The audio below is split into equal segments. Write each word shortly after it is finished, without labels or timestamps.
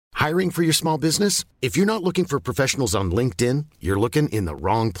Hiring for your small business? If you're not looking for professionals on LinkedIn, you're looking in the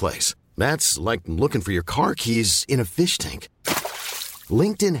wrong place. That's like looking for your car keys in a fish tank.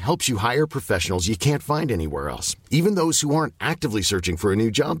 LinkedIn helps you hire professionals you can't find anywhere else, even those who aren't actively searching for a new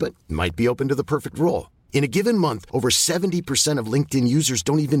job but might be open to the perfect role. In a given month, over 70% of LinkedIn users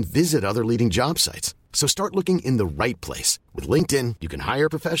don't even visit other leading job sites. So start looking in the right place. With LinkedIn, you can hire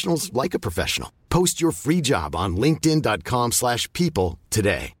professionals like a professional. Post your free job on linkedin.com/people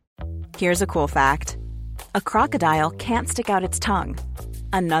today. Here's a cool fact. A crocodile can't stick out its tongue.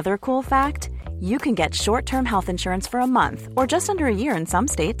 Another cool fact, you can get short-term health insurance for a month or just under a year in some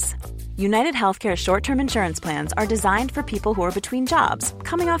states. United Healthcare short-term insurance plans are designed for people who are between jobs,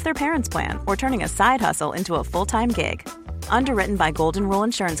 coming off their parents' plan, or turning a side hustle into a full-time gig. Underwritten by Golden Rule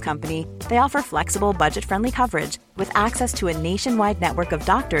Insurance Company, they offer flexible, budget-friendly coverage with access to a nationwide network of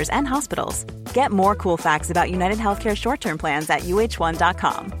doctors and hospitals. Get more cool facts about United Healthcare short-term plans at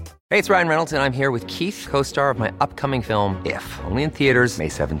uh1.com. Hey, it's Ryan Reynolds, and I'm here with Keith, co-star of my upcoming film, If, only in theaters May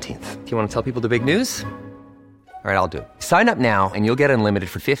 17th. Do you want to tell people the big news? All right, I'll do it. Sign up now and you'll get unlimited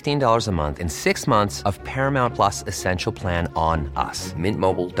for $15 a month and 6 months of Paramount Plus Essential Plan on us.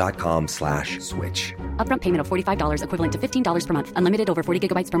 MintMobile.com/switch. Upfront payment of $45 equivalent to $15 per month. Unlimited over 40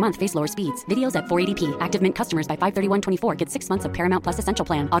 gigabytes per month. Face lower speeds. Videos at 480p. Active Mint customers by 531.24 get 6 months of Paramount Plus Essential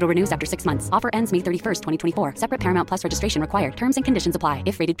Plan. Auto renews after 6 months. Offer ends May 31st, 2024. Separate Paramount Plus registration required. Terms and conditions apply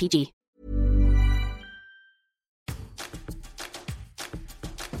if rated PG.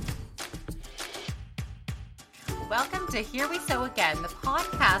 Welcome to Here We Sew Again, the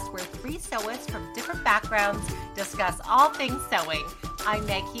podcast where three sewists from different backgrounds discuss all things sewing. I'm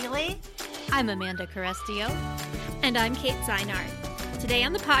Meg Healy. I'm Amanda Carestio. And I'm Kate Zeinart. Today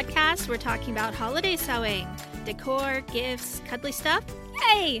on the podcast, we're talking about holiday sewing, decor, gifts, cuddly stuff.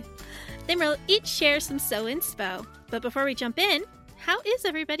 Yay! Then we'll each share some sew inspo. But before we jump in, how is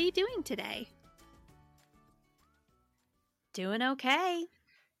everybody doing today? Doing okay.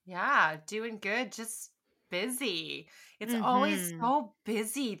 Yeah, doing good. Just busy. It's always so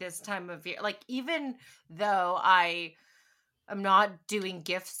busy this time of year. Like, even though I am not doing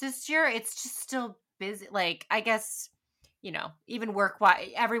gifts this year, it's just still busy. Like, I guess, even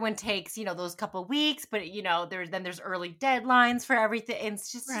work-wise, everyone takes, those couple weeks, but, there's early deadlines for everything. And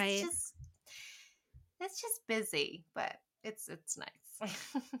it's just, right. it's just busy, but it's nice.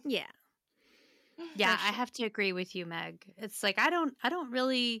 Yeah. Yeah, I have to agree with you, Meg. It's like I don't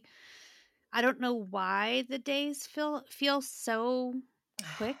know why the days feel so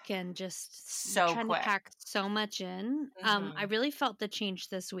quick and just so trying quick. to pack so much in. I really felt the change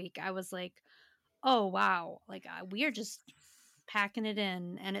this week. I was like, oh wow, like we are just packing it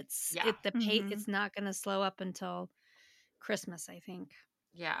in, and the pace. It's not going to slow up until Christmas, I think.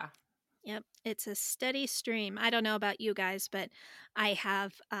 Yeah. Yep, it's a steady stream. I don't know about you guys, but I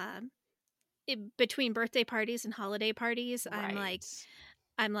have between birthday parties and holiday parties, Right.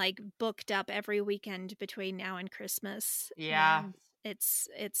 I'm like booked up every weekend between now and Christmas. Yeah. And it's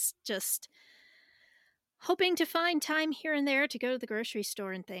just hoping to find time here and there to go to the grocery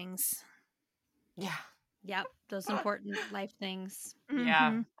store and things. Yeah. Yep, those important life things.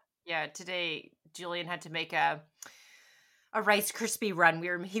 Yeah. Mhm. Yeah. Today, Julian had to make a Rice Krispie run.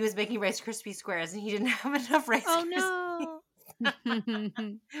 He was making Rice Krispie squares, and he didn't have enough Rice Oh Krispies. no.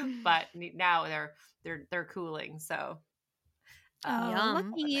 But now they're cooling. So Oh,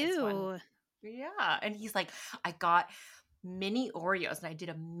 Yum. lucky Nice one. you. yeah. And he's like, I got mini Oreos, and I did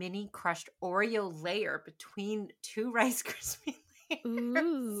a mini crushed Oreo layer between two Rice Krispie layers.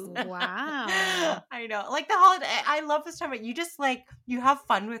 Ooh, wow. I know. Like the holiday, I love this time. You just you have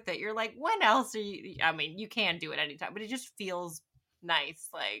fun with it. You're like, when else are you? I mean, you can do it anytime, but it just feels nice.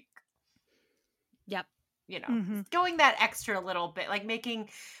 Like, Yep. Mhm. going that extra little bit, like making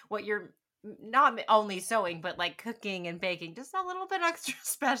what you're not only sewing, but like cooking and baking, just a little bit extra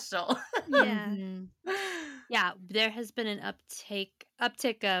special. Yeah. Mhm. Yeah, there has been an uptick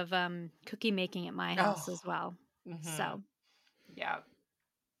of cookie making at my house as well. Mhm. So Yeah.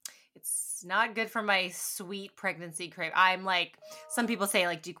 It's not good for my sweet pregnancy crave. I'm like, some people say,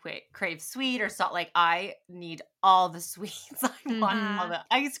 like, do you crave sweet or salt? Like, I need all the sweets. I want all the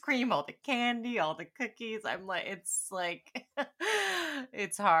ice cream, all the candy, all the cookies. I'm like, it's like,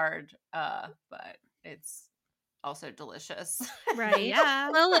 it's hard, but it's also delicious. Right. yeah,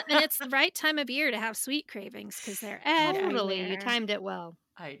 Well, and it's the right time of year to have sweet cravings because they're totally. You everywhere. timed it well.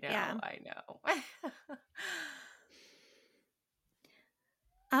 I know, Yeah. I know.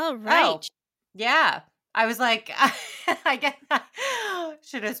 All right. Oh, yeah. I was like, I guess I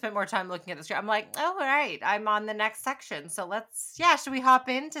should have spent more time looking at the script. I'm like, oh, all right, I'm on the next section. So should we hop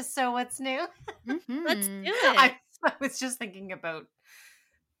into So What's New? Let's do Mhm. it. I was just thinking about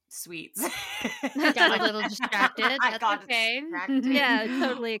sweets. Got a little distracted. That's okay. Yeah,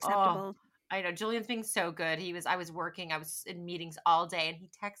 totally acceptable. I know. Julian's being so good. I was working. I was in meetings all day, and he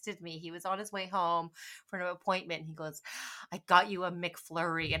texted me. He was on his way home for an appointment. And he goes, "I got you a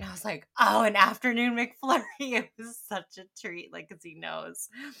McFlurry." And I was like, "Oh, an afternoon McFlurry." It was such a treat, like, because he knows.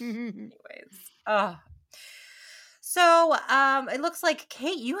 Anyways. So it looks like,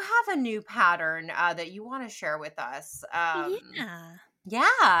 Kate, you have a new pattern that you want to share with us.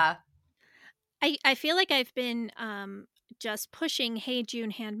 Yeah. I feel like I've been just pushing Hey June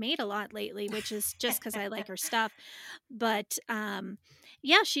Handmade a lot lately, which is just because I like her stuff. But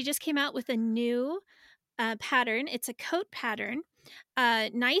yeah, she just came out with a new pattern. It's a coat pattern.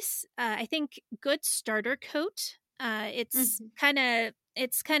 Nice, I think good starter coat. It's kind of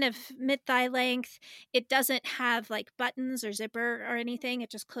mid-thigh length. It doesn't have like buttons or zipper or anything. It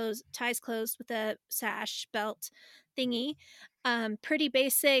just ties closed with a sash belt thingy. Pretty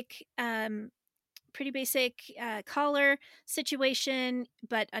basic collar situation,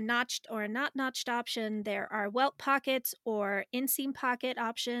 but a notched or a not notched option. There are welt pockets or inseam pocket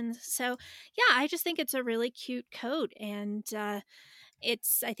options. So yeah, I just think it's a really cute coat, and I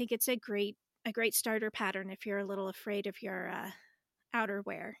think it's a great starter pattern if you're a little afraid of your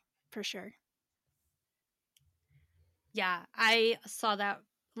outerwear, for sure. Yeah, I saw that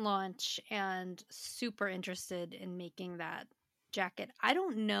launch and super interested in making that jacket. I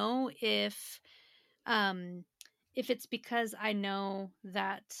don't know if it's because I know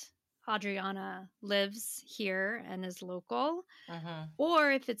that Adriana lives here and is local,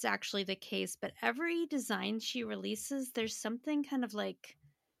 or if it's actually the case, but every design she releases, there's something kind of like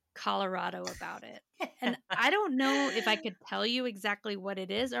Colorado about it. And I don't know if I could tell you exactly what it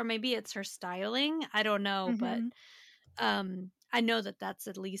is, or maybe it's her styling. I don't know, but I know that that's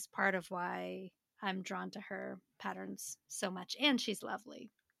at least part of why I'm drawn to her patterns so much. And she's lovely.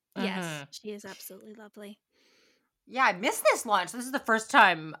 Yes, she is absolutely lovely. Yeah, I missed this launch. This is the first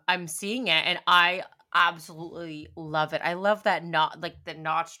time I'm seeing it, and I absolutely love it. I love that the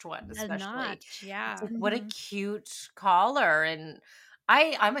notched one, especially. The notch, yeah. It's like, what a cute collar, and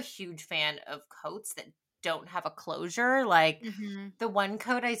I'm a huge fan of coats that don't have a closure. Like the one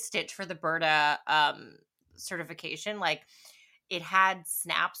coat I stitched for the Berta certification, like it had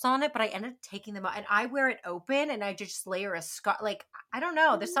snaps on it, but I ended up taking them out, and I wear it open, and I just layer a scarf. Like, I don't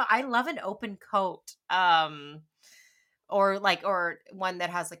know. I love an open coat. Or one that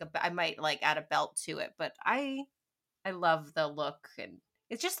has like I might like add a belt to it, but I love the look, and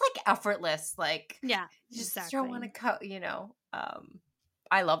it's just like effortless. Like, yeah, just throw on a coat,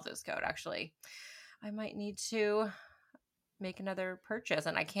 I love this coat. Actually, I might need to make another purchase,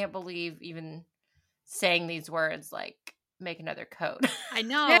 and I can't believe even saying these words, like, make another coat. I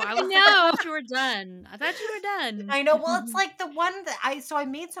know. I thought you were done. I know. Well, it's like the one that I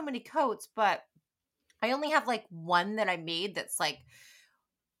made so many coats, but I only have like one that I made that's like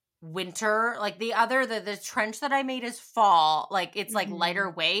winter. Like the trench that I made is fall. Like it's like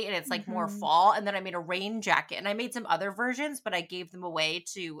lighter weight, and it's like more fall. And then I made a rain jacket, and I made some other versions, but I gave them away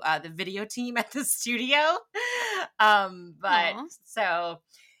to the video team at the studio. So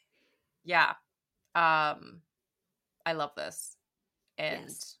yeah. I love this. And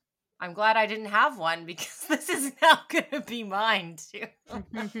I'm glad I didn't have one, because this is now going to be mine too.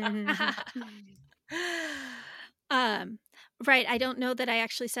 Right. I don't know that I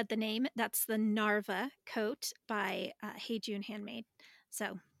actually said the name. That's the Narva coat by Hey June Handmade.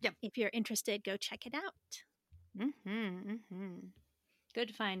 So if you're interested, go check it out.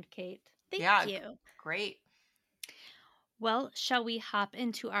 Good find, Kate. Thank you. Great. Well, shall we hop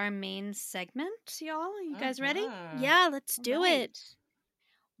into our main segment, y'all? You guys ready? Yeah, let's do it.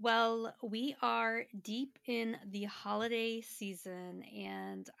 Well, we are deep in the holiday season,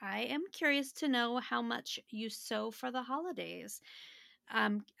 and I am curious to know how much you sew for the holidays.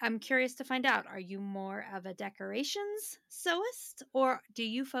 I'm curious to find out, are you more of a decorations sewist, or do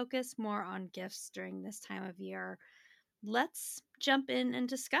you focus more on gifts during this time of year? Let's jump in and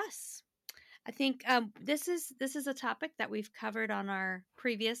discuss. I think this is a topic that we've covered on our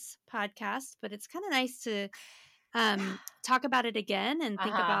previous podcast, but it's kind of nice to talk about it again and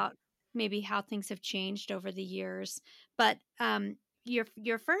think about maybe how things have changed over the years. But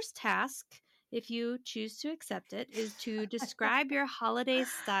your first task, if you choose to accept it, is to describe your holiday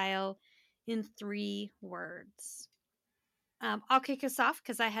style in 3 words. I'll kick us off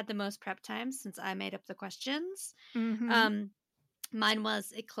because I had the most prep time since I made up the questions. Mine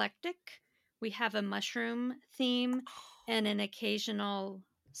was eclectic. We have a mushroom theme, and an occasional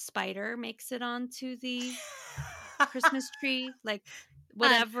spider makes it onto the Christmas tree. Like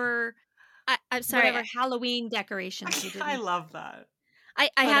whatever, I'm sorry. Whatever Halloween decorations you did. I love that.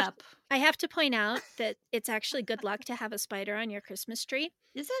 I have to point out that it's actually good luck to have a spider on your Christmas tree.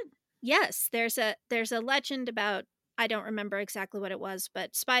 Is it? Yes, there's a legend about, I don't remember exactly what it was,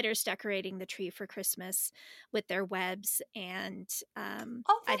 but spiders decorating the tree for Christmas with their webs, and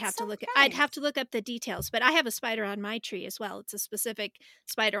I'd have to look up the details. But I have a spider on my tree as well. It's a specific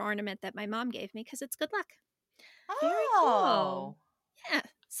spider ornament that my mom gave me because it's good luck. Very cool. Yeah.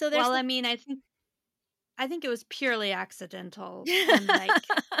 So there's. Well, I mean, I think it was purely accidental, and like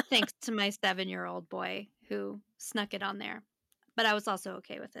thanks to my 7-year-old boy who snuck it on there, but I was also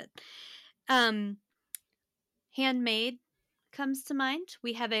okay with it. Handmade comes to mind.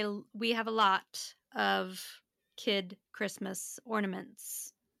 We have a lot of kid Christmas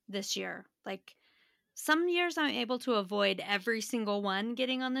ornaments this year. Like some years I'm able to avoid every single one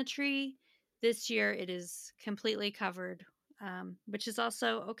getting on the tree. This year it is completely covered, which is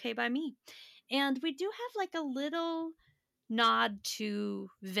also okay by me. And we do have like a little nod to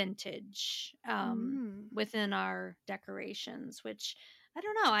vintage within our decorations, which I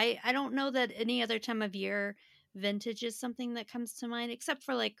don't know. I don't know that any other time of year vintage is something that comes to mind, except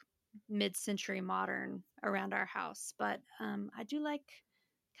for like mid-century modern around our house. But I do like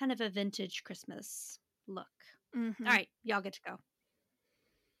kind of a vintage Christmas look. Mm-hmm. All right, y'all get to go.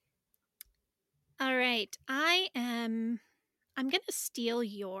 All right, I'm going to steal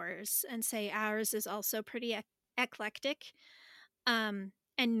yours and say ours is also pretty eclectic and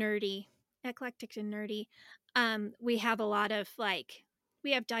nerdy. Eclectic and nerdy. We have a lot of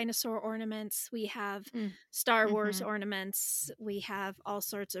we have dinosaur ornaments. We have Star Wars ornaments. We have all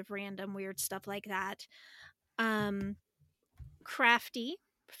sorts of random weird stuff like that. Crafty,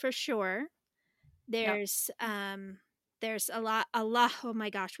 for sure. There's a lot. Oh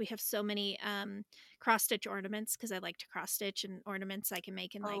my gosh, we have so many cross stitch ornaments because I like to cross stitch, and ornaments I can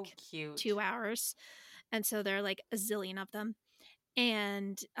make in cute. 2 hours. And so there are like a zillion of them.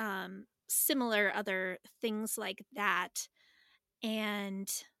 And similar other things like that. And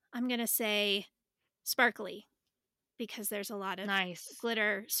I'm going to say sparkly because there's a lot of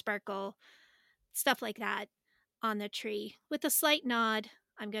glitter, sparkle, stuff like that on the tree. With a slight nod,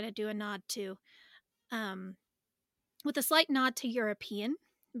 I'm going to do a nod to, with a slight nod to European,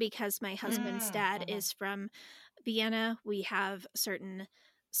 because my husband's dad is from Vienna. We have certain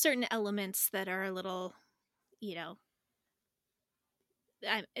elements that are a little,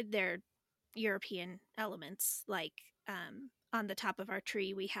 they're European elements, like on the top of our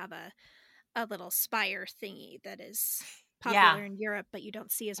tree we have a little spire thingy that is popular in Europe, but you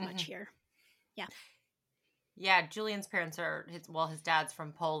don't see as much here. Julian's parents are his dad's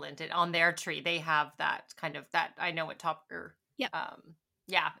from Poland, and on their tree they have that kind of that, I know what topper.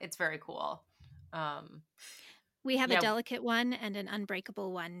 It's very cool. We have a delicate one and an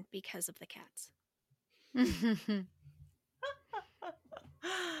unbreakable one because of the cats.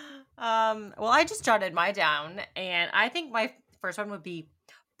 Well, I just jotted mine down, and I think my first one would be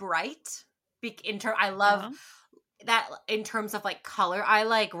bright. I love that in terms of like color. I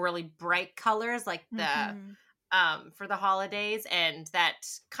like really bright colors, like the for the holidays, and that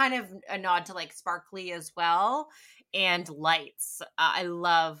kind of a nod to like sparkly as well, and lights. I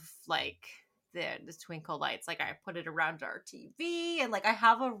love like the twinkle lights. Like I put it around our TV, and like I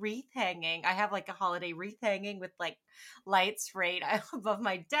have a wreath hanging. I have like a holiday wreath hanging with like lights right above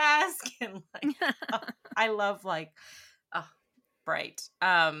my desk, and like I love like bright.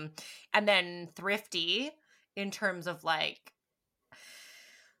 And then thrifty in terms of like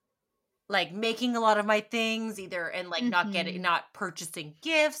making a lot of my things either, and like not purchasing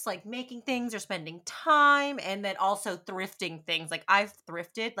gifts, like making things or spending time, and then also thrifting things. Like I've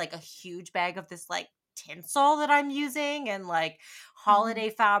thrifted like a huge bag of this like tinsel that I'm using, and like holiday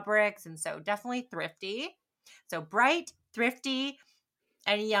fabrics, and so definitely thrifty. So bright, thrifty,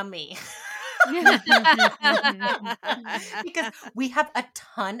 and yummy. Because we have a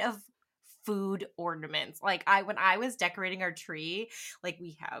ton of food ornaments. Like when I was decorating our tree, like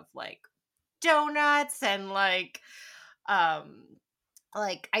we have like donuts and like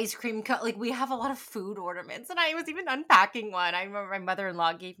ice cream like we have a lot of food ornaments. And I was even unpacking one. I remember my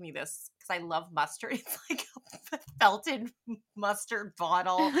mother-in-law gave me this because I love mustard. It's like a felted mustard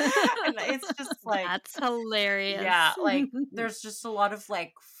bottle, and it's just like that's hilarious. Yeah, like there's just a lot of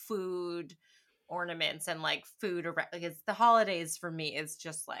like food ornaments and like food like it's the holidays for me is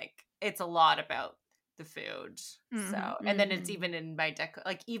just like it's a lot about the food. So and then it's even in my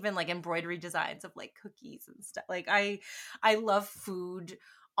like even like embroidery designs of like cookies and stuff. Like I love food.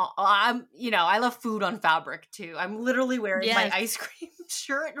 I love food on fabric too. I'm literally wearing my ice cream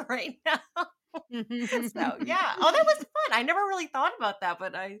shirt right now. So yeah. Oh, that was fun. I never really thought about that,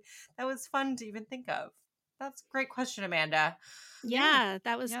 but that was fun to even think of. That's a great question, Amanda. Yeah,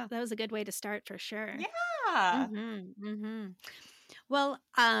 that was a good way to start for sure. Yeah. Well,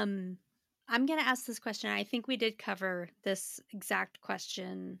 I'm going to ask this question. I think we did cover this exact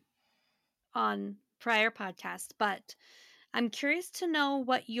question on prior podcast, but I'm curious to know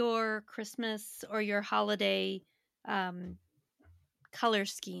what your Christmas or your holiday color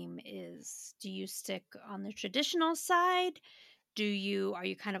scheme is. Do you stick on the traditional side? Are you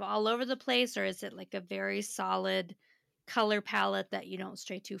kind of all over the place, or is it like a very solid color palette that you don't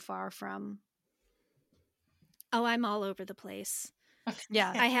stray too far from? Oh, I'm all over the place.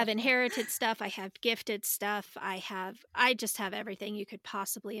 Yeah. I have inherited stuff. I have gifted stuff. I just have everything you could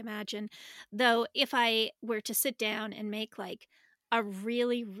possibly imagine. Though if I were to sit down and make like a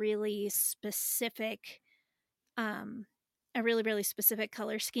really, really specific,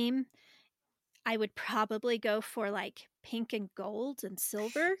 color scheme, I would probably go for like pink and gold and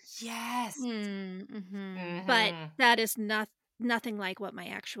silver. Yes. But that is nothing like what my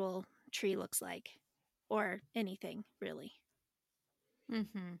actual tree looks like, or anything really.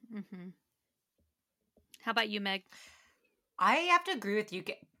 How about you, Meg? I have to agree with you.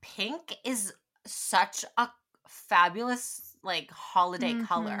 Pink is such a fabulous like holiday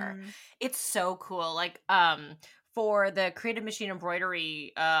color. It's so cool. Like for the Creative Machine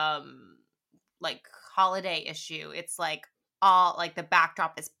embroidery like holiday issue, it's like all like the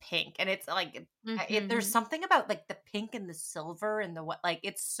backdrop is pink, and it's like there's something about like the pink and the silver and the what, like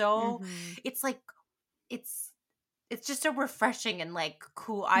it's so it's like it's just so refreshing and like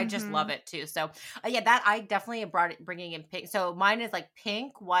cool. I just love it too. So yeah, that I definitely bringing in pink. So mine is like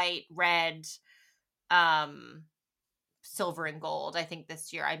pink, white, red, silver, and gold. I think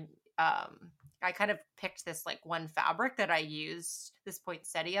this year I kind of picked this like one fabric that I used, this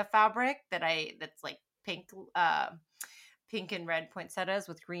poinsettia fabric that's like pink and red poinsettias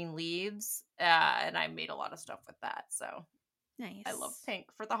with green leaves, and I made a lot of stuff with that. So nice. I love pink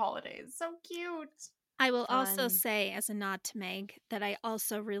for the holidays. So cute. I will also say, as a nod to Meg, that I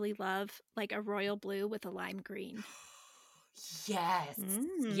also really love like a royal blue with a lime green. Yes.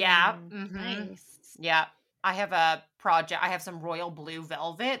 Yeah. Nice. Yeah. I have a project. I have some royal blue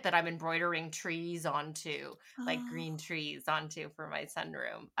velvet that I'm embroidering trees onto, like green trees onto for my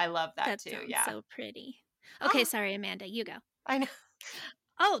sunroom. I love that too. Yeah. So pretty. Okay, sorry, Amanda, you go. I know.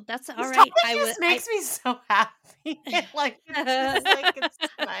 Oh, that's all right. It just makes me so happy. Like it's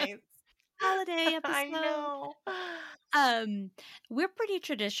nice. Holiday episode. I know. We're pretty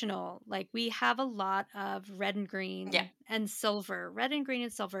traditional. Like we have a lot of red and green and silver. Red and green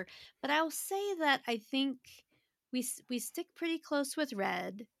and silver. But I'll say that I think we stick pretty close with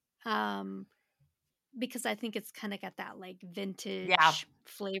red. Because I think it's kind of got that like vintage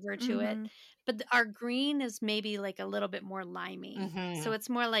flavor to it. But our green is maybe like a little bit more limey. So it's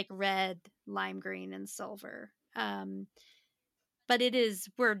more like red, lime green, and silver. But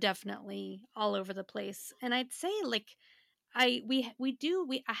we're definitely all over the place. And I'd say like I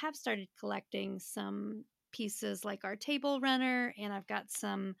have started collecting some pieces like our table runner, and I've got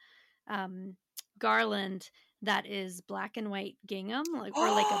some garland that is black and white gingham, like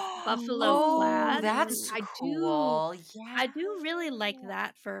or like a buffalo plaid. That's cool. I do really like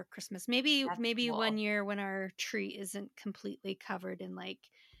that for Christmas. Maybe cool. One year when our tree isn't completely covered in like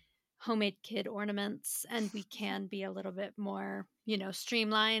homemade kid ornaments and we can be a little bit more,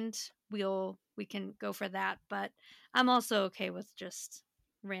 streamlined, we can go for that. But I'm also okay with just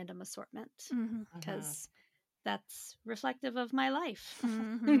random assortment because that's reflective of my life.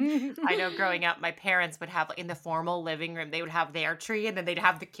 I know growing up, my parents would have in the formal living room, they would have their tree and then they'd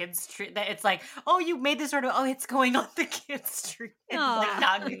have the kids' tree. It's like, oh, you made this it's going on the kids' tree.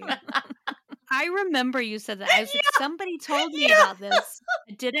 I remember you said that. I was like, somebody told me about this.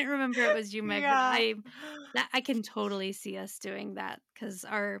 I didn't remember it was you, Meg. I can totally see us doing that because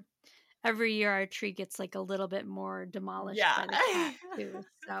every year our tree gets like a little bit more demolished by the cat too.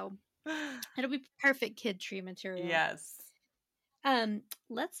 So it'll be perfect kid tree material. Yes.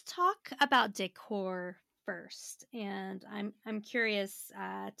 Let's talk about decor first, and I'm curious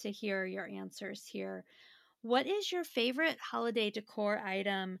to hear your answers here. What is your favorite holiday decor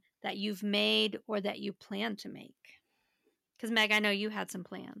item that you've made or that you plan to make? Because Meg, I know you had some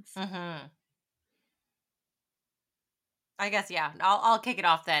plans. I guess I'll kick it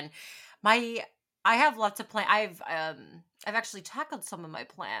off then. I have lots of plans. I've actually tackled some of my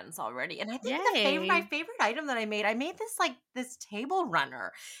plans already, and I think my favorite item that I made this table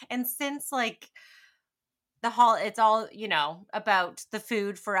runner, and since like it's all about the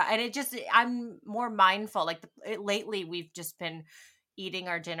food and it just I'm more mindful. Like lately we've just been eating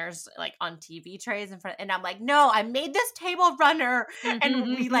our dinners like on TV trays in front, and I'm like, no, I made this table runner,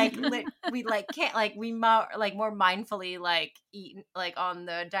 and we like can't like we more mindfully like eat like on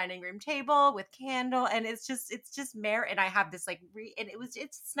the dining room table with candle, and it's just and I have this like and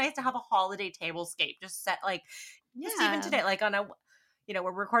it's nice to have a holiday tablescape just set like just even today like on a.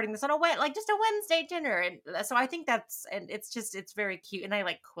 We're recording this on just a Wednesday dinner. And so I think it's very cute. And I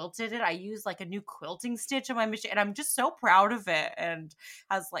like quilted it. I use like a new quilting stitch on my machine and I'm just so proud of it and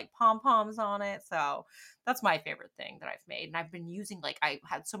has like pom-poms on it. So that's my favorite thing that I've made. And I've been using I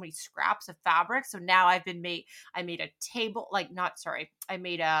had so many scraps of fabric. So now I made a table, I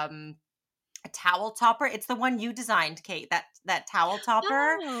made a towel topper. It's the one you designed, Kate, that towel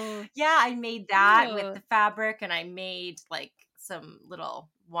topper. Oh. Yeah, I made that with the fabric and I made like some little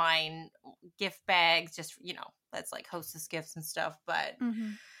wine gift bags, just that's like hostess gifts and stuff. But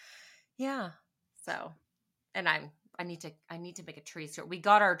yeah, so and I need to make a tree skirt. We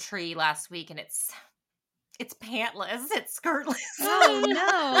got our tree last week and it's pantless, it's skirtless. Oh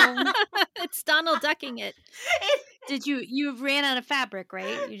no. It's Donald ducking it. Did you ran out of fabric,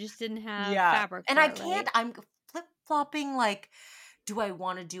 right? You just didn't have fabric. And I can't, I'm flip-flopping like, do I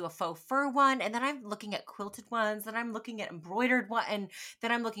want to do a faux fur one? And then I'm looking at quilted ones, then I'm looking at embroidered one, and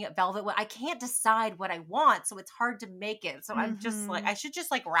then I'm looking at velvet one. I can't decide what I want, so it's hard to make it. So I'm just like, I should just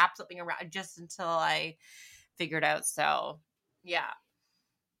like wrap something around just until I figure it out. So yeah.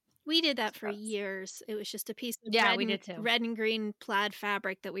 We did that for years. It was just a piece of we did too. Red and green plaid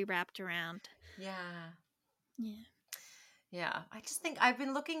fabric that we wrapped around. Yeah. I just think I've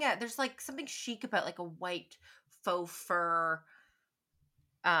been looking at, there's like something chic about like a white faux fur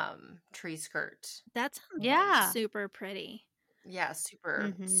tree skirt. That's super pretty. Yeah,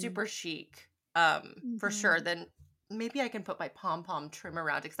 super chic. For sure. Then maybe I can put my pom-pom trim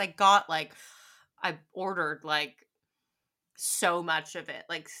around it because I ordered like so much of it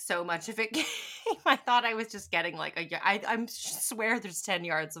came. I thought I was just getting like I swear there's 10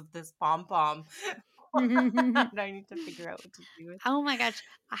 yards of this pom-pom. And I need to figure out what to do with it. Oh my gosh.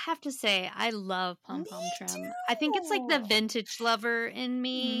 I have to say, I love pom-pom trim. Too. I think it's like the vintage lover in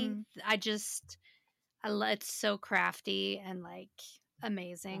me. It's so crafty and like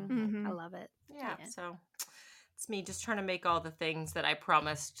amazing. I love it. Yeah, so it's me just trying to make all the things that I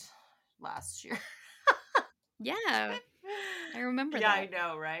promised last year. Yeah. I remember that. Yeah, I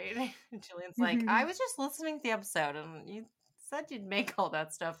know, right? And Jillian's like, I was just listening to the episode and you said you'd make all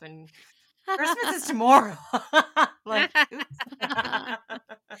that stuff and Christmas is tomorrow. Like,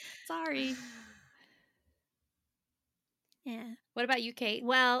 sorry. Yeah. What about you, Kate?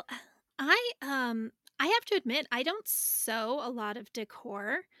 Well, I have to admit I don't sew a lot of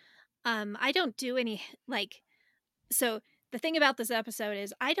decor. I don't do any so the thing about this episode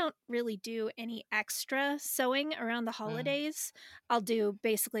is I don't really do any extra sewing around the holidays. I'll do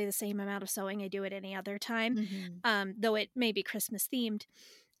basically the same amount of sewing I do at any other time, though it may be Christmas themed.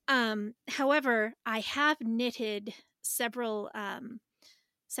 However, I have knitted several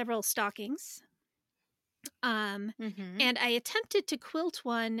stockings. And I attempted to quilt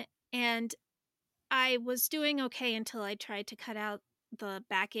one and I was doing okay until I tried to cut out the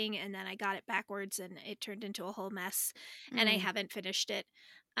backing and then I got it backwards and it turned into a whole mess and I haven't finished it.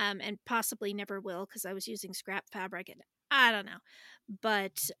 And possibly never will because I was using scrap fabric and I don't know.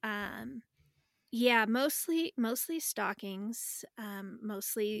 But yeah, mostly stockings,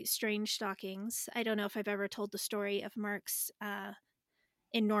 mostly strange stockings. I don't know if I've ever told the story of Mark's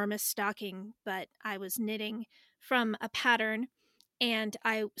enormous stocking, but I was knitting from a pattern and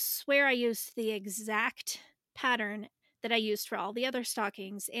I swear I used the exact pattern that I used for all the other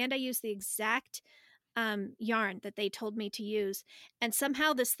stockings and I used the exact yarn that they told me to use. And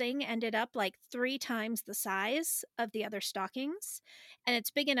somehow this thing ended up like 3 times the size of the other stockings. And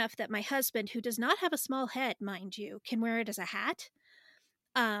it's big enough that my husband, who does not have a small head, mind you, can wear it as a hat.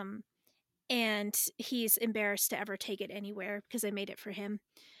 And he's embarrassed to ever take it anywhere because I made it for him.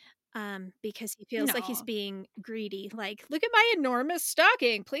 Because he feels like he's being greedy. Like, look at my enormous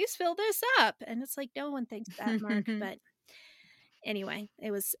stocking. Please fill this up. And it's like, no one thinks that, Mark. But anyway,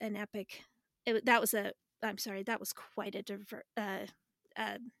 it was an epic. That was quite a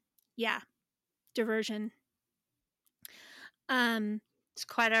diversion. It's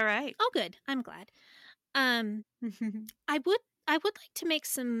quite all right. Oh, good. I'm glad. I would like to make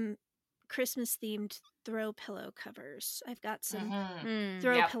some Christmas themed throw pillow covers. I've got some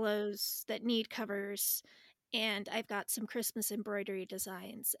throw pillows that need covers, and I've got some Christmas embroidery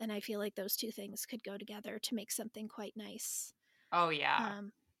designs, and I feel like those two things could go together to make something quite nice. Oh yeah.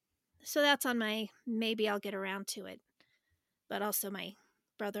 So that's on my maybe I'll get around to it. But also my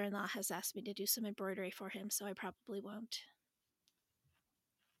brother-in-law has asked me to do some embroidery for him, so I probably won't.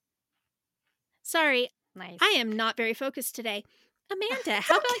 Sorry, Nice. I am not very focused today. Amanda,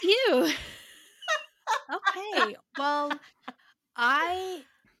 how about you? Okay. Well, I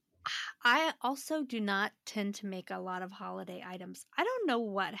also do not tend to make a lot of holiday items. I don't know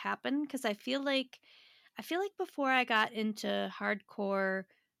what happened because I feel like before I got into hardcore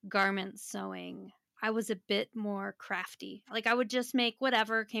garment sewing, I was a bit more crafty. Like I would just make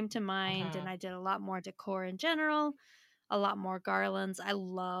whatever came to mind, and I did a lot more decor in general, a lot more garlands. I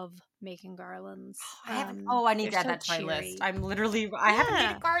love making garlands. I need They're to add so that to my list. cheery. I haven't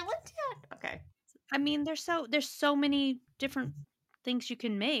made a garland yet. Okay. I mean, there's so many different things you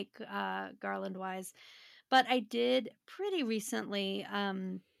can make garland wise. But I did pretty recently.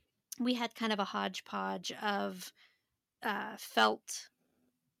 We had kind of a hodgepodge of felt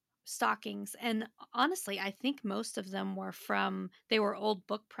stockings, and honestly, I think most of them they were old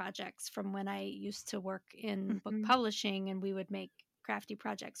book projects from when I used to work in book publishing, and we would make crafty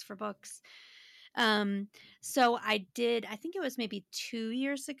projects for books. So I think it was maybe 2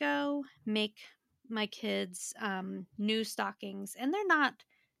 years ago, make my kids new stockings, and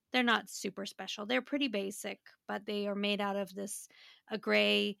they're not super special. They're pretty basic, but they are made out of a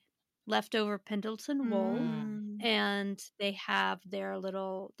gray leftover Pendleton wool, and they have their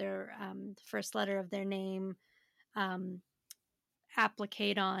first letter of their name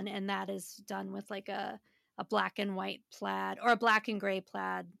applique on, and that is done with like a black and white plaid or a black and gray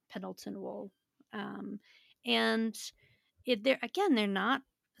plaid Pendleton wool. And they're not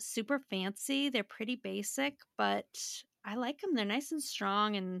super fancy. They're pretty basic, but I like them. They're nice and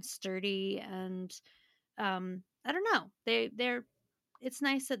strong and sturdy, and I don't know. It's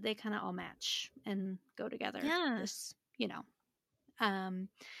nice that they kind of all match and go together. Yeah. Just,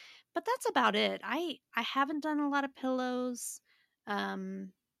 but that's about it. I haven't done a lot of pillows. I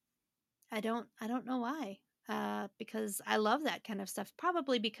don't know why. Because I love that kind of stuff.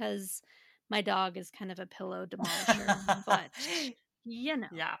 Probably because my dog is kind of a pillow demolisher. But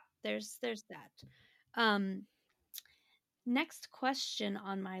Yeah. there's that. Next question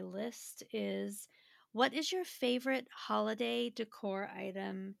on my list is, what is your favorite holiday decor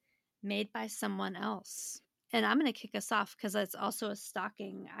item made by someone else? And I'm going to kick us off because it's also a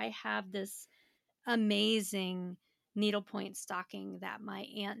stocking. I have this amazing needlepoint stocking that my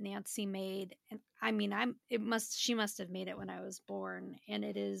Aunt Nancy made. And I mean, she must have made it when I was born. And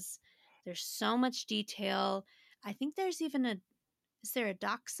there's so much detail. I think there's even is there a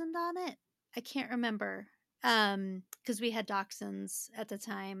dachshund on it? I can't remember. Because we had dachshunds at the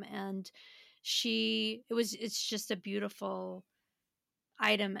time, and it's just a beautiful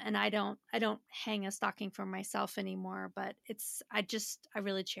item, and I don't hang a stocking for myself anymore, but I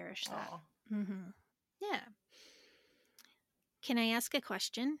really cherish that. Yeah. Can I ask a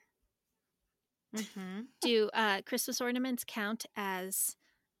question? Mm-hmm. Do Christmas ornaments count as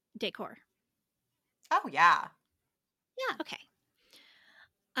decor? Oh yeah. Yeah. Okay.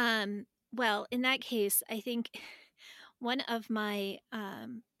 Well, in that case, I think one of my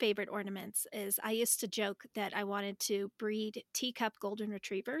favorite ornaments is, I used to joke that I wanted to breed teacup golden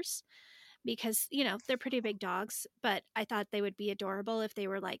retrievers because, they're pretty big dogs, but I thought they would be adorable if they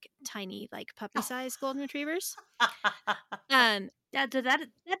were like tiny, like puppy-sized golden retrievers. That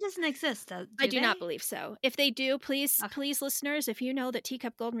doesn't exist. I do not believe so. If they do, please, listeners, if you know that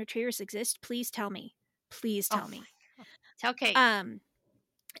teacup golden retrievers exist, please tell me. Please tell me. Tell Kate.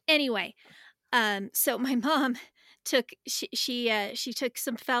 Anyway, so my mom took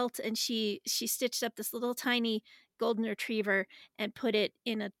some felt, and she stitched up this little tiny golden retriever and put it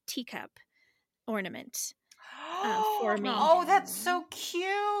in a teacup ornament for me. Oh, that's so cute.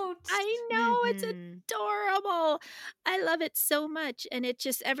 I know, it's adorable. I love it so much, and it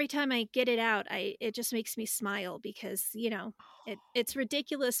just, every time I get it out, it just makes me smile because it's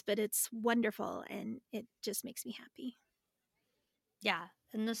ridiculous, but it's wonderful, and it just makes me happy. Yeah,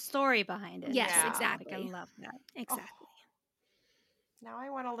 and the story behind it. Yes, exactly. Like, I love that. Exactly. Now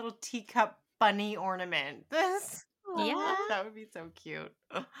I want a little teacup bunny ornament. Yeah, that would be so cute.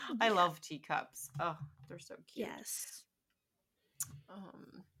 I love teacups. Oh, they're so cute. Yes.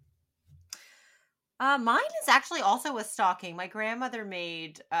 Mine is actually also a stocking. My grandmother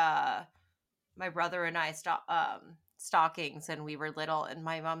made my brother and I stockings when we were little, and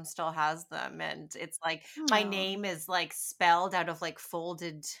my mom still has them, and it's like my name is like spelled out of like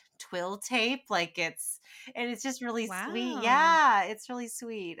folded twill tape, and it's just really sweet. Yeah, it's really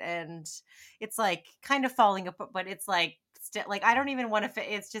sweet, and it's like kind of falling apart, but it's like like I don't even want to fit.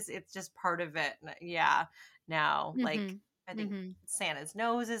 It's just part of it. Yeah, now like I think Santa's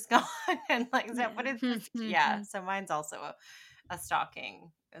nose is gone, and like that, but it's just So mine's also a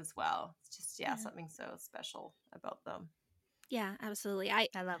stocking as well. It's just something so special about them. Yeah, absolutely. I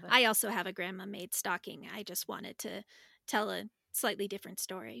love it. I also have a grandma made stocking. I just wanted to tell a slightly different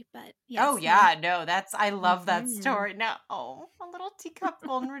story, but Oh yes, yeah, no, I love that Mhm. story. Now, oh, a little teacup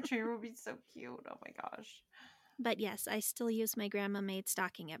golden retriever would be so cute. Oh my gosh. but yes, I still use my grandma made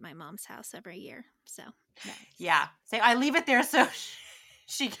stocking at my mom's house every year. So Yeah. Nice. So I leave it there so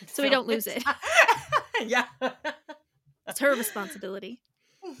she can we fill don't lose it. Yeah. It's her responsibility.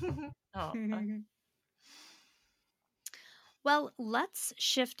 Oh. Well, let's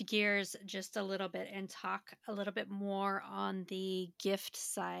shift gears just a little bit and talk a little bit more on the gift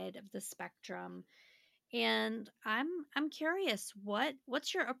side of the spectrum. And I'm curious,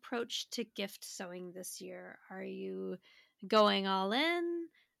 what's your approach to gift sewing this year? Are you going all in?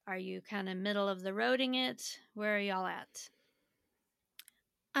 Are you kind of middle of the roading it? Where are y'all at?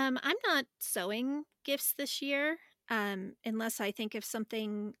 I'm not sewing gifts this year, unless I think of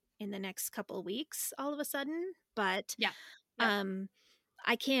something in the next couple weeks all of a sudden. But Yeah. Yep. um,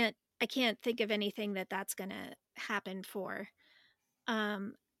 I can't think of anything that's going to happen for.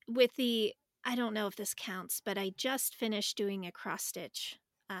 Um, with the I don't know if this counts, but I just finished doing a cross stitch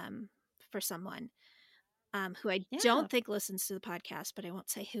for someone who I Yeah. don't think listens to the podcast, but I won't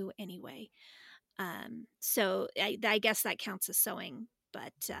say who anyway. So I guess that counts as sewing,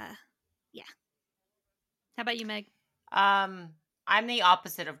 but yeah. How about you, Meg? I'm the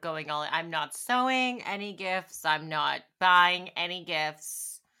opposite of going all in. I'm not sewing any gifts. I'm not buying any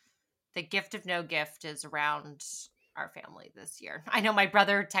gifts. The gift of no gift is around our family this year. I know my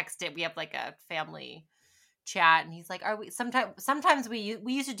brother texted. We have like a family chat, and he's like, "Are we?" Sometimes we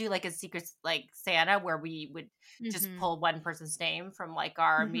used to do like a secret like Santa where we would just Mm-hmm. pull one person's name from like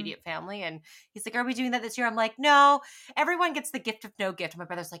our Mm-hmm. immediate family, and he's like, "Are we doing that this year?" I'm like, "No, everyone gets the gift of no gift." And my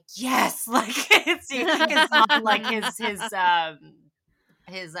brother's like, "Yes!" Like it's on like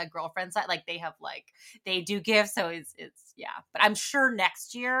his girlfriend's side, like they have like they do gifts, so it's yeah. But I'm sure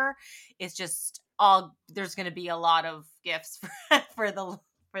next year it's just all there's going to be a lot of gifts for the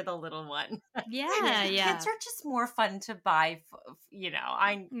for the little one. Yeah, Kids yeah. are just more fun to buy, yeah.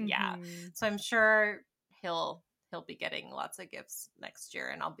 Mm-hmm. So I'm sure he'll be getting lots of gifts next year,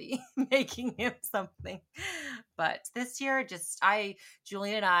 and I'll be making him something. But this year,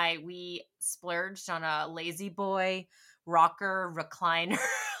 Julian and I, we splurged on a Lazy Boy rocker recliner.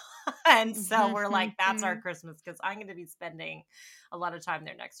 And so we're like, that's our Christmas, because I'm going to be spending a lot of time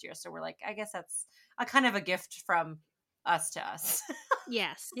there next year. So we're like, I guess that's a kind of a gift from us to us.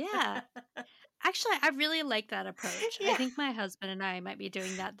 Yes. Yeah. Actually, I really like that approach. I Yeah. think my husband and I might be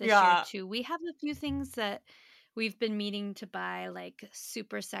doing that this year Yeah. too. We have a few things that we've been meaning to buy, like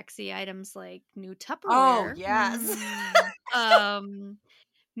super sexy items like new Oh, Tupperware. yes. Um,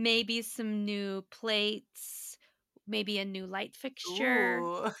 maybe some new plates, maybe a new light fixture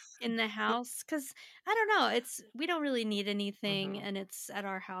Ooh. in the house. Cause I don't know, we don't really need anything, Mhm. and it's at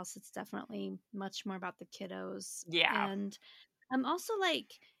our house. It's definitely much more about the kiddos. Yeah. And I'm also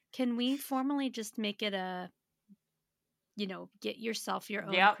like, can we formally just make it get yourself your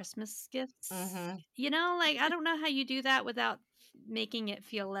own Yep. Christmas gifts? Hmm. Like, I don't know how you do that without making it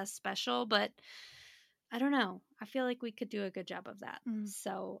feel less special, but I don't know. I feel like we could do a good job of that. Mm.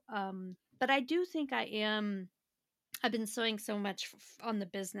 So, but I do think I've been sewing so much on the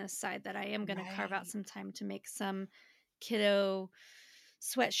business side that I am going to carve out Right. some time to make some kiddo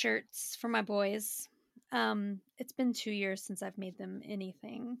sweatshirts for my boys. It's been 2 years since I've made them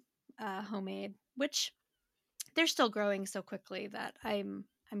anything homemade, which they're still growing so quickly that I'm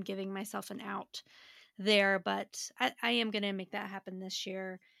giving myself an out there. But I am going to make that happen this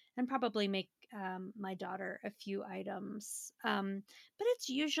year, and probably make my daughter a few items. But it's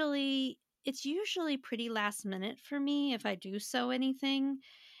usually pretty last minute for me if I do sew anything,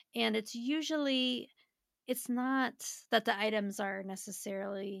 and it's not that the items are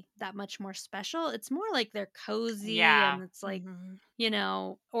necessarily that much more special. It's more like they're cozy, Yeah. and it's like,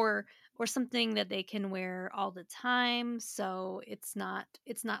 Mm-hmm. or something that they can wear all the time. So it's not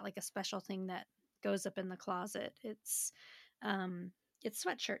like a special thing that goes up in the closet. It's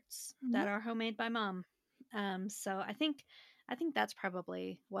sweatshirts Mm-hmm. that are homemade by mom. So I think that's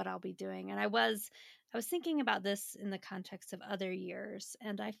probably what I'll be doing. And I was thinking about this in the context of other years,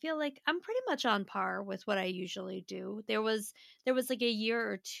 and I feel like I'm pretty much on par with what I usually do. There was like a year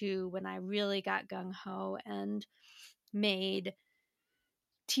or two when I really got gung ho and made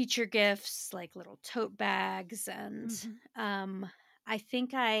teacher gifts like little tote bags, and Mm-hmm. I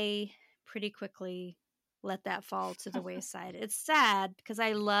think I pretty quickly let that fall to the wayside. It's sad because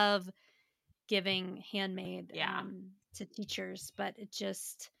I love giving handmade Yeah. to teachers, but it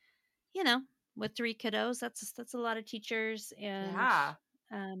just, you know, with 3 kiddos, that's a lot of teachers, and Yeah.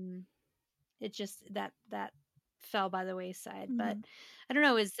 um, it just that fell by the wayside. But I don't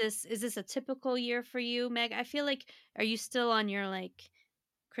know, is this a typical year for you, Meg? I feel like, are you still on your like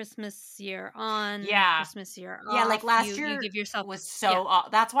Christmas year on, Yeah. Christmas year Yeah, like off? last You year give yourself was so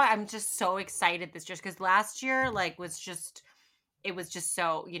that's why I'm just so excited this year, because last year like was just it was just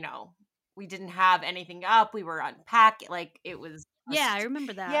so, we didn't have anything up. We were unpacking, like it was Yeah, I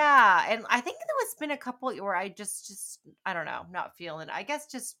remember that. yeah, and I think there was been a couple where I just I don't know, not feeling. I guess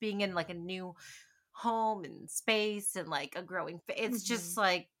just being in like a new home and space and like a growing it's just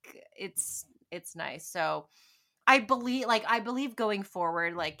like it's nice. So I believe going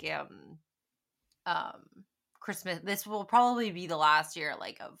forward, like um Christmas, this will probably be the last year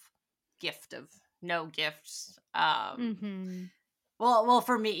like of no gifts. Well,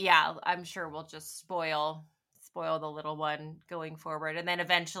 for me, yeah, I'm sure we'll just spoil the little one going forward, and then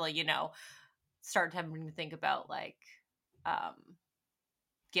eventually, start having to think about like um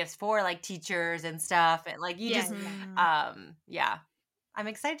gifts for like teachers and stuff, and like you just yeah. I'm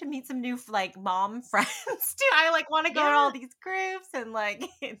excited to meet some new like mom friends too. I like want to go to all these groups, and like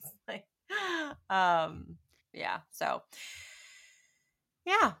it's like yeah. So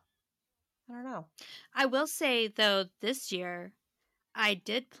yeah, I don't know. I will say though, this year I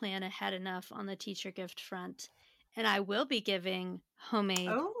did plan ahead enough on the teacher gift front, and I will be giving homemade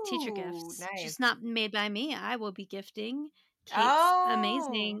teacher gifts. Nice. Just not made by me. I will be gifting Kate's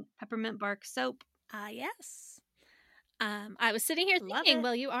amazing peppermint bark soap. Yes. I was sitting here thinking,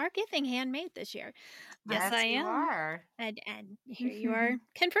 well, you are giving handmade this year. Yes, I am. You are. And here you are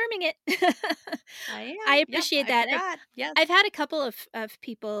confirming it. I am. I appreciate that. Yes. I've had a couple of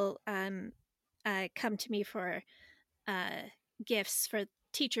people come to me for gifts for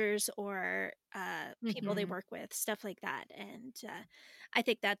teachers or people they work with, stuff like that. And I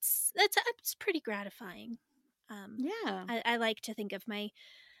think that's pretty gratifying. I like to think of my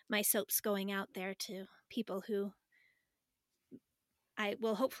soaps going out there to people who I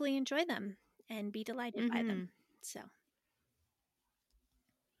will hopefully enjoy them and be delighted by them. So,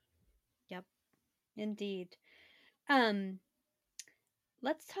 yep, indeed.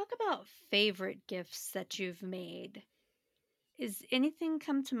 Let's talk about favorite gifts that you've made. Is anything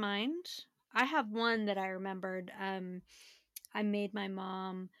come to mind? I have one that I remembered. I made my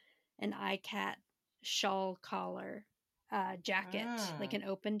mom an iCat shawl collar jacket, like an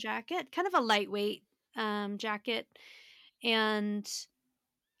open jacket, kind of a lightweight jacket. And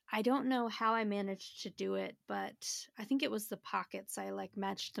I don't know how I managed to do it, but I think it was the pockets. I like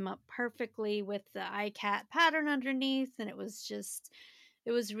matched them up perfectly with the iCat pattern underneath, and it was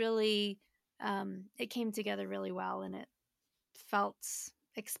really, it came together really well, and it felt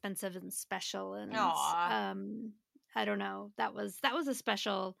expensive and special. And I don't know, that was a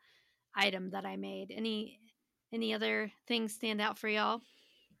special item that I made. Any other things stand out for y'all?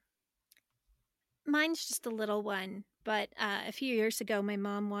 Mine's just a little one, but a few years ago, my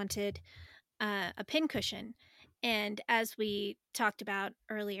mom wanted a pincushion. And as we talked about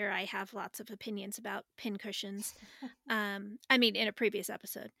earlier, I have lots of opinions about pincushions. I mean, in a previous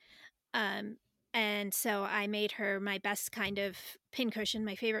episode. And so I made her my best kind of pincushion,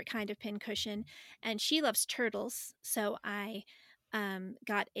 my favorite kind of pincushion. And she loves turtles. So I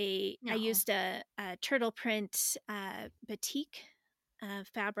I used a turtle print batik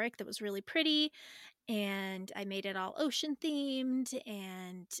fabric that was really pretty, and I made it all ocean themed,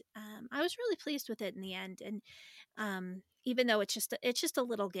 and I was really pleased with it in the end. And even though it's just a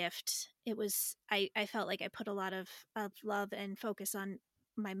little gift, it was I felt like I put a lot of love and focus on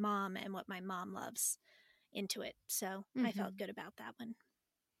my mom and what my mom loves into it, so I felt good about that one.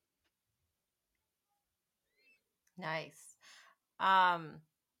 Nice.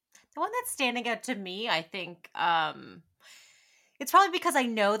 The one that's standing out to me, I think, it's probably because I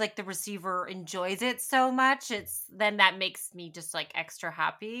know like the receiver enjoys it so much. Then that makes me just like extra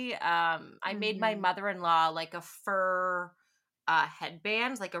happy. I made my mother-in-law like a fur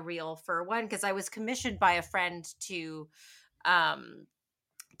headband, like a real fur one, because I was commissioned by a friend to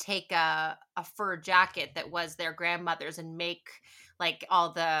take a fur jacket that was their grandmother's and make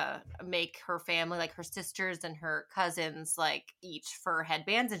her family, like her sisters and her cousins, like each fur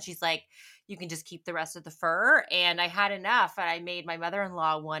headbands. And she's like, you can just keep the rest of the fur. And I had enough, and I made my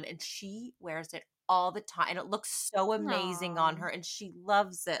mother-in-law one, and she wears it all the time, and it looks so amazing on her, and she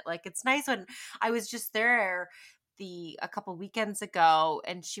loves it. Like, it's nice. When I was just there a couple weekends ago,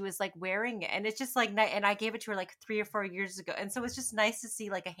 and she was like wearing it, and it's just like, and I gave it to her like 3 or 4 years ago, and so it's just nice to see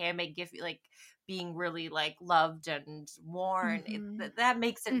like a handmade gift like being really like loved and worn. That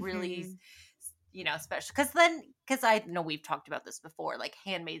makes it really special, because I know we've talked about this before, like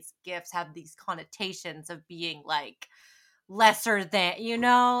handmade gifts have these connotations of being like lesser than,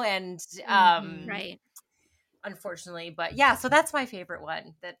 and right. unfortunately. But yeah, so that's my favorite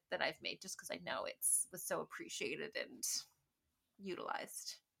one that I've made, just because I know was so appreciated and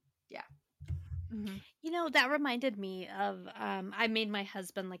utilized. Yeah. That reminded me of I made my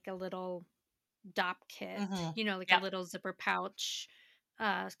husband like a little DOP kit, like a little zipper pouch,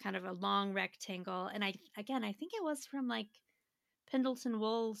 kind of a long rectangle. And I think it was from like Pendleton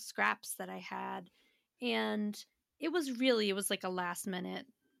wool scraps that I had. And it was like a last minute,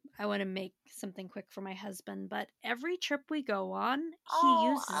 I want to make something quick for my husband. But every trip we go on, he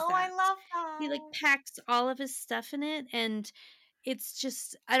uses that. I love that. He like packs all of his stuff in it. And it's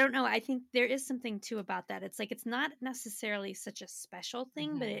just, I don't know. I think there is something too about that. It's like, it's not necessarily such a special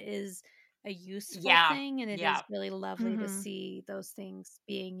thing, but it is a useful thing. And it is really lovely to see those things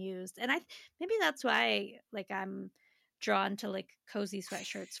being used. And maybe that's why like I'm drawn to like cozy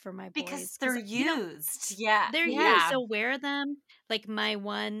sweatshirts for my boys. Because they're used. They're used. So wear them. Like my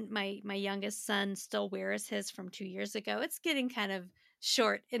youngest son still wears his from 2 years ago. It's getting kind of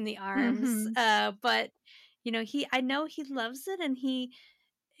short in the arms. But I know he loves it, and he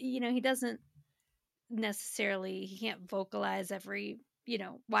doesn't necessarily, he can't vocalize every,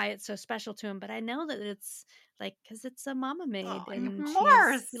 why it's so special to him, but I know that it's like, because it's a mama made, and of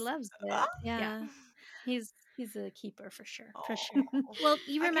course he loves it. Yeah. He's a keeper for sure. Well,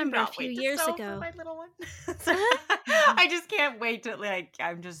 you remember a few years ago, my little one. I just can't wait to, like,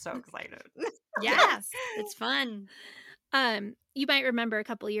 I'm just so excited. Yes, it's fun. You might remember a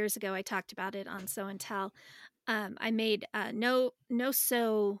couple years ago I talked about it on Sew and Tell. I made no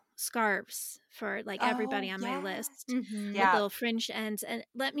sew scarves for like everybody on my list with little fringed ends, and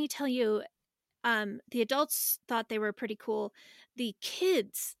let me tell you, the adults thought they were pretty cool. The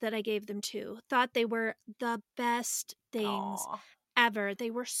kids that I gave them to thought they were the best things ever. They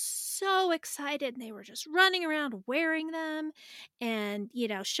were so excited, and they were just running around wearing them and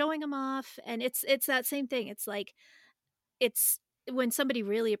showing them off. And it's that same thing. It's like, it's when somebody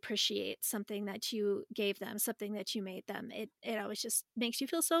really appreciates something that you gave them, something that you made them, it always just makes you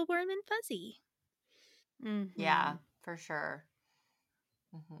feel so warm and fuzzy. Yeah, for sure.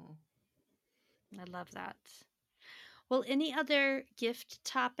 I love that. Well, any other gift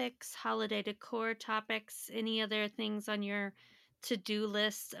topics, holiday decor topics, any other things on your to-do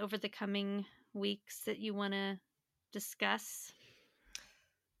list over the coming weeks that you want to discuss?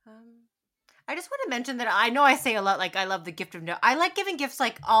 I just want to mention that I know I say a lot, like, I love the gift of no. I like giving gifts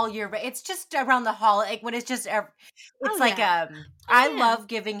like all year, but it's just around the holiday, like, when it's just, I love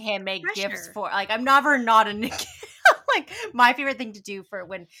giving handmade gifts for, like, I'm never not a like, my favorite thing to do for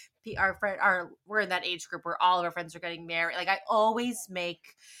when we're in that age group where all of our friends are getting married. Like, I always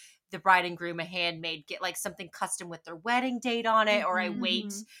make the bride and groom a handmade, get like something custom with their wedding date on it, or I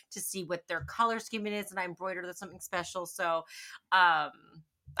wait to see what their color scheme it is, and I embroider something special. So,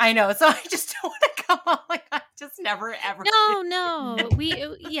 I know. So I just don't want to come up like I just never ever. No. We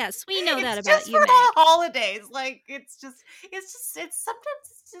know that about just you. For the holidays, like it's sometimes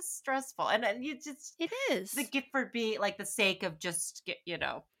it's just stressful, and it is the gift for being like the sake of just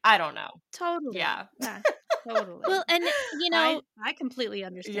I don't know. Totally. Yeah. Totally. Well, and I completely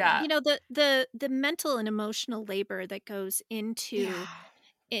understand. Yeah. The mental and emotional labor that goes into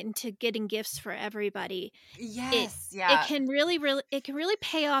getting gifts for everybody. Yes. It can really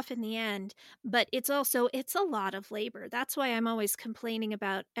pay off in the end, but it's a lot of labor. That's why I'm always complaining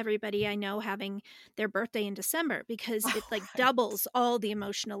about everybody I know having their birthday in December, because it like doubles all the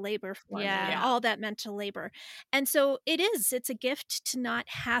emotional labor for me, and all that mental labor. And so it's a gift to not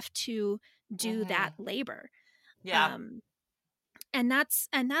have to do that labor. Yeah. And that's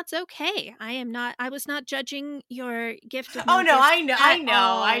okay. I was not judging your gift of no, I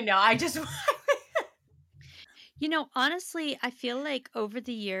know. I just honestly, I feel like over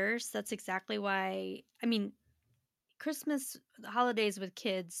the years, that's exactly why, I mean, Christmas holidays with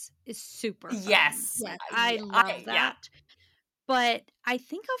kids is super fun. Yes. I love that. Yeah. But I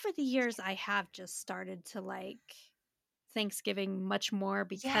think over the years I have just started to like Thanksgiving much more,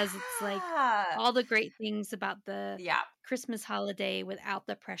 because it's like all the great things about the Christmas holiday without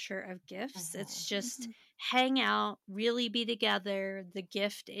the pressure of gifts. It's just hang out, really be together. The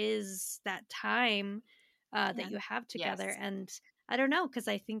gift is that time that you have together. And I don't know, because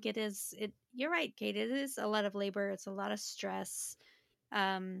I think you're right, Kate, it is a lot of labor. It's a lot of stress,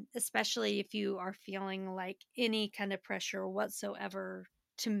 especially if you are feeling like any kind of pressure whatsoever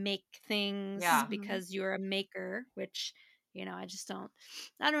to make things because you're a maker, which I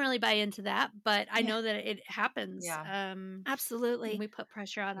don't really buy into that, but I know that it happens. Absolutely. We put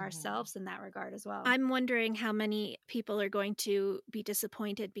pressure on ourselves in that regard as well. I'm wondering how many people are going to be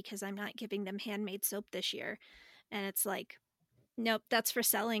disappointed because I'm not giving them handmade soap this year. And it's like, nope, that's for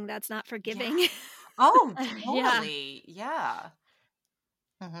selling. That's not for giving. Oh, Yeah. totally. Yeah.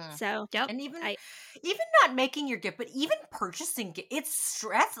 Mhm. So, yep. And even I not making your gift, but even purchasing it's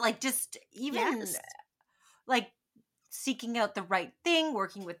stress. Like just even yes. like seeking out the right thing,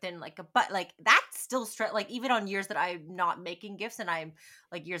 working within like like that's still stress. Like even on years that I'm not making gifts, and I'm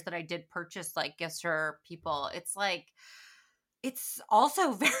like years that I did purchase like gifts for people, it's like it's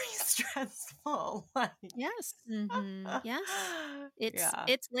also very stressful. Like, Yes. Yes. yeah,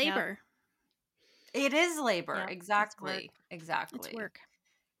 It's Yep. labor. it is labor. Yep. It's work. Exactly, It's exactly. work.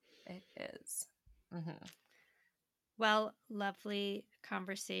 It is. Mm-hmm. Well, lovely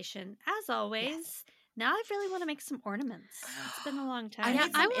conversation as Yes. always. Now I really want to make some ornaments. It's been a long I time.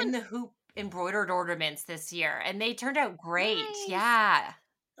 made some in the hoop embroidered ornaments this year, and they turned out great. Nice. Yeah,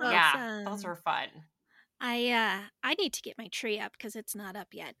 yeah, those Awesome. were fun. I need to get my tree up because it's not up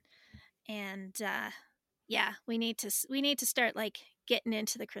yet. And yeah, we need to start like getting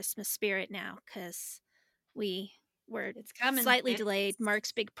into the Christmas spirit now because we were It's coming. slightly It's delayed.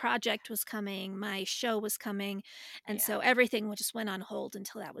 Mark's big project was coming, my show was coming, and so yeah. everything just went on hold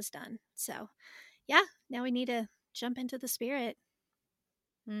until that was done. So yeah, now we need to jump into the spirit.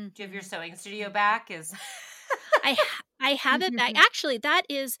 Do you have your Mhm. sewing studio back? Is I have it back. Actually,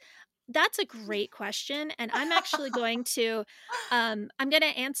 that's a great question, and I'm actually going to I'm going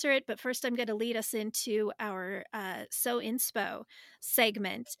to answer it, but first I'm going to lead us into our Sew Inspo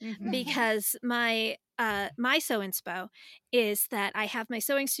segment Mhm. because my Sew Inspo is that I have my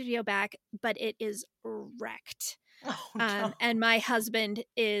sewing studio back, but it is wrecked. oh no. And my husband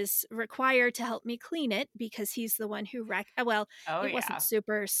is required to help me clean it because he's the one who wrecked. Well, Oh it wasn't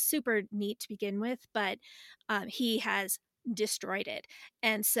yeah. super neat to begin with, but he has destroyed it,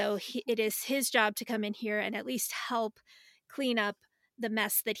 and so it is his job to come in here and at least help clean up the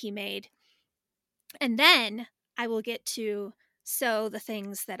mess that he made, and then I will get to sew the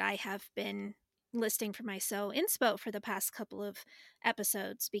things that I have been listing for my Sew Inspo for the past couple of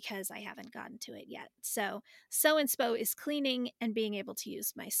episodes because I haven't gotten to it yet. So Sew Inspo is cleaning and being able to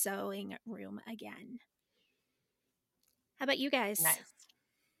use my sewing room again. How about you guys? Nice.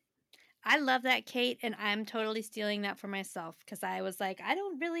 I love that, Kate, and I'm totally stealing that for myself because I was like, I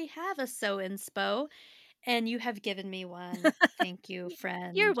don't really have a sew inspo, and you have given me one. Thank you, You're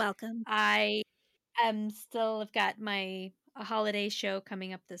friend. welcome. I am still have got my a holiday show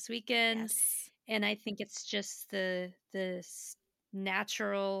coming up this weekend, Yes. and I think it's just the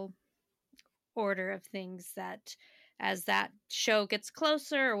natural order of things that as that show gets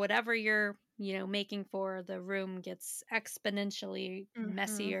closer or whatever you're making for, the room gets exponentially Mm-hmm.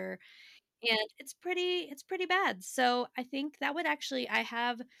 messier, and it's pretty bad. So I think that would actually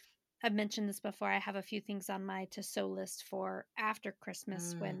I've mentioned this before. I have a few things on my to sew list for after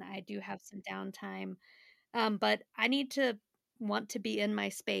Christmas Mm. when I do have some downtime. But I need to want to be in my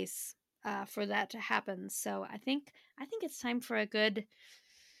space for that to happen. So I think it's time for a good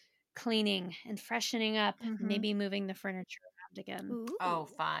cleaning and freshening up, Mm-hmm. maybe moving the furniture around again. Oh, Ooh.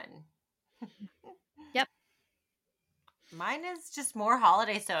 fun. Yep. Mine is just more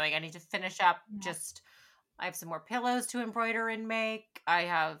holiday sewing. I need to finish up Yeah. just I have some more pillows to embroider and make. I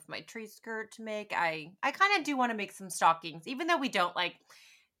have my tree skirt to make. I kind of do want to make some stockings, even though we don't like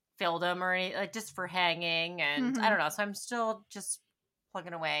fill them or any like just for hanging. And I Mm-hmm. don't know. So I'm still just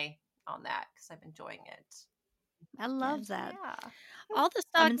plugging away on that because I'm enjoying it. I love And that. yeah,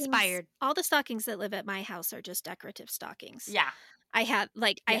 I'm inspired. All the stockings that live at my house are just decorative stockings. yeah. I have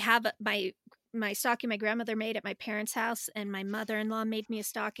Yep. my stocking my grandmother made at my parents' house, and my mother-in-law made me a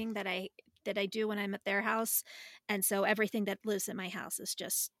stocking that I do when I'm at their house, and so everything that lives in my house is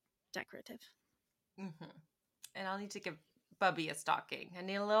just decorative. Mm-hmm. And I'll need to give Bubby a stocking. I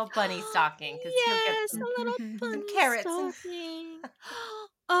need a little bunny stocking because he'll get Yes, a little some bunny carrots and stocking.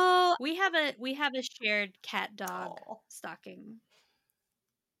 Oh, We have a shared cat dog oh. stocking.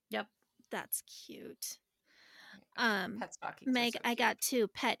 Yep. that's cute. Pet stockings are Meg, so I cute. got to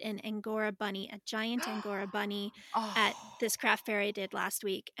pet an Angora bunny, a giant Angora bunny, at Oh. this craft fair I did last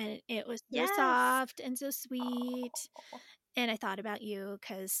week, and it was so Yes. soft and so sweet. Oh. And I thought about you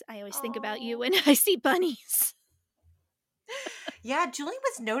because I always think about you Oh. when I see bunnies. Yeah, Julie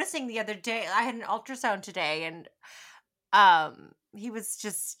was noticing the other day. I had an ultrasound today, and he was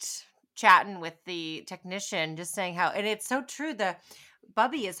just chatting with the technician, just saying how, and it's so true. The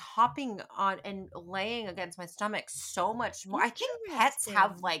Bubby is hopping on and laying against my stomach so much more. I think pets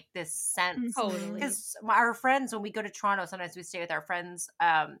have Interesting. like this sense Totally. because our friends, when we go to Toronto, sometimes we stay with our friends,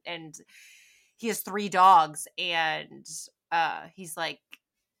 and he has 3 dogs, and he's like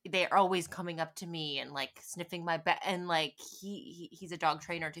they're always coming up to me and like sniffing my back, and like he's a dog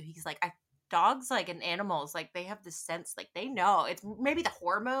trainer too. He's like, I dogs, like, and animals, like, they have this sense, like, they know. It's maybe the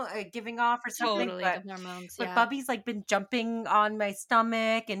hormone giving off or something. Totally, But, the hormones, but yeah. Bubby's, like, been jumping on my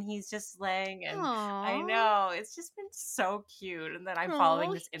stomach, and he's just laying, and I Aww. know. It's just been so cute. And then I'm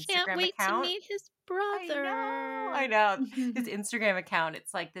following this Instagram can't wait account. to meet his brother. I know. This Instagram account,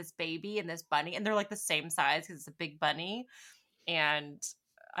 it's like this baby and this bunny, and they're like the same size because it's a big bunny. And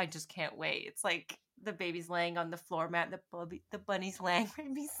I just can't wait. It's like the baby's laying on the floor mat, the bunny's laying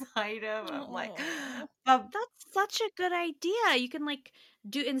right beside him. I'm like, that's such a good idea. You can like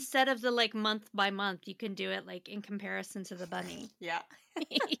do, instead of the like month by month, you can do it like in comparison to the bunny. Yeah.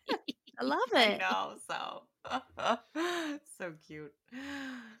 I love it. I know. So cute.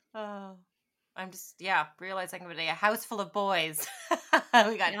 Oh, I'm just, realizing I'm going to be a house full of boys.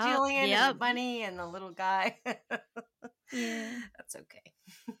 We got Julian and the bunny and the little guy. Yeah. That's okay.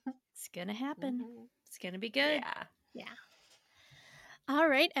 It's going to happen. It's going to be good. Yeah. All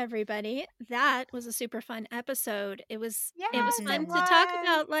right, everybody. That was a super fun episode. It was fun to was. talk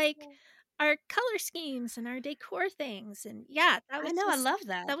about like our color schemes and our decor things. And that was I love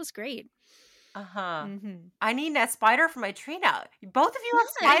that. That was great. Uh-huh. I need a spider for my tree now. Both of you have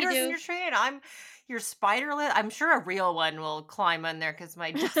spiders in your tree, and I'm your spiderlet. I'm sure a real one will climb on there because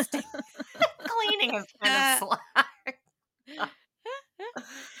my dusting cleaning is kind of slack.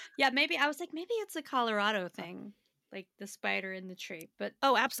 Yeah, maybe I was like, maybe it's a Colorado thing, like the spider in the tree. But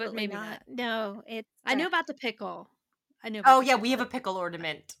absolutely maybe not. No, it's. I knew about the pickle. We have a pickle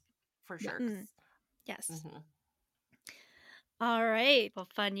ornament for sure. Yes. Mm-hmm. All right. Well,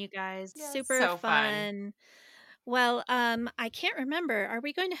 fun, you guys. Yes. Super fun. Well, I can't remember. Are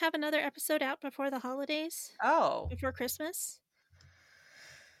we going to have another episode out before the holidays? Oh. Before Christmas?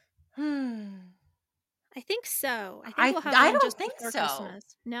 I think so. I think we'll have one just before Christmas.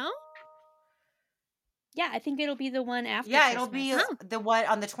 No? Yeah, I think it'll be the one after Christmas. It'll be the one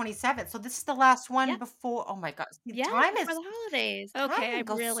on the 27th. So this is the last one before. Oh my God. Time is for the holidays. Okay, I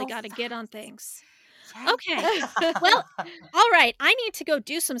really got to get on things. Yes. Okay. Well, all right. I need to go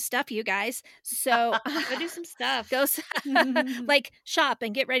do some stuff, you guys. So go do some stuff. Go like shop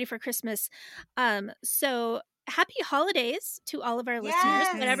and get ready for Christmas. So happy holidays to all of our listeners,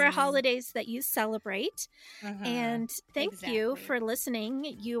 whatever holidays that you celebrate. And thank you for listening.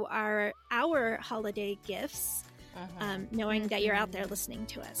 You are our holiday gifts, knowing that you're out there listening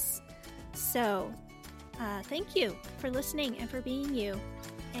to us. So thank you for listening and for being you.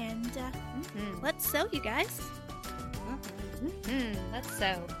 And let's sew, you guys. Let's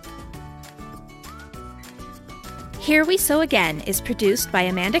sew. Here We Sew Again is produced by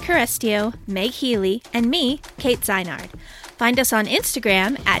Amanda Carestio, Meg Healy, and me, Kate Zeinard. Find us on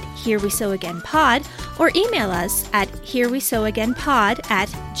Instagram at Here We Sew Again Pod, or email us at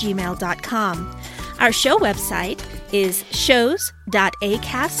herewesewagainpod@gmail.com. Our show website is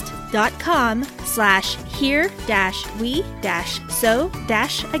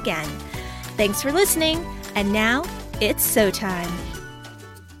shows.acast.com/here-we-sew-again. Thanks for listening, and now it's sew time.